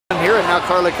now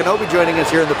Karla Knobbe joining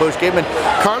us here in the postgame. And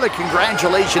Karla,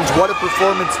 congratulations! What a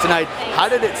performance tonight.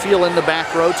 How did it feel in the back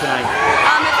row tonight?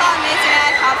 It felt amazing. I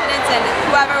had confidence in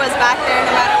whoever was back there,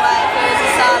 no matter what. If it was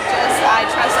a sub, I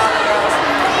trust all the girls.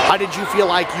 How did you feel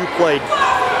like you played?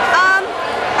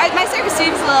 My service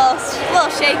seems a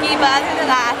little shaky, but other than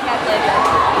that, I think I played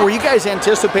good. Were you guys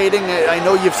anticipating, I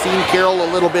know you've seen Carroll a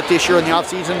little bit this year in the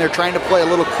offseason, they're trying to play a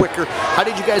little quicker. How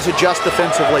did you guys adjust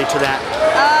defensively to that?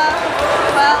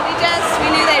 Well, we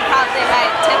knew they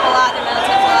might tip a lot, the middle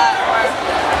tip a lot, or,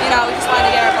 we just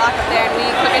wanted to get our block up there, and we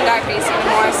quickened our pace even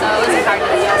more, so it wasn't hard to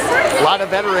adjust. A lot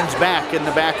of veterans back in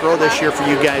the back row this year for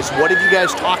you guys. What have you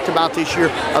guys talked about this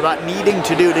year about needing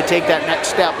to do to take that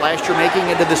next step? Last year making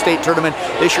it to the state tournament.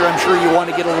 This year I'm sure you want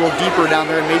to get a little deeper down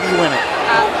there and maybe you win it.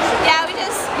 Yeah, we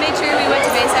just made sure we went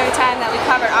to base every time, that we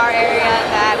covered our area,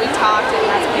 that we talked, and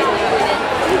that's basically what we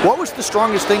did. What was the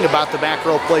strongest thing about the back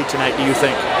row play tonight, do you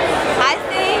think? I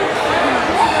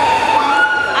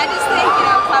just think,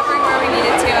 covering where we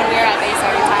needed to, and we were at base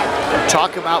every time.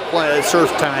 Talk about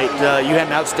surf tonight. You had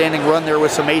an outstanding run there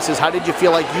with some aces. How did you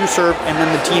feel like you served and then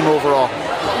the team overall?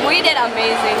 We did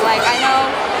amazing. I know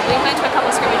we went to a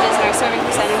couple scrimmages and our serving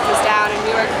percentage was down, and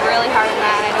we worked really hard on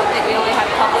that, and I don't think we only had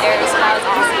a couple errors, so that was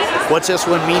awesome. What's this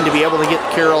one mean to be able to get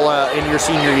Carroll in your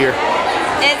senior year?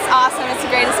 It's awesome. It's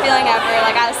the greatest feeling ever.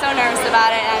 I was so nervous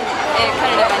about it, and it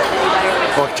couldn't have been any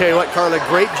better. Well, I'll tell you what, Karla,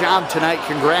 great job tonight.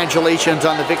 Congratulations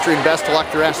on the victory and best of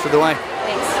luck the rest of the way.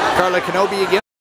 Thanks. Karla Knobbe again.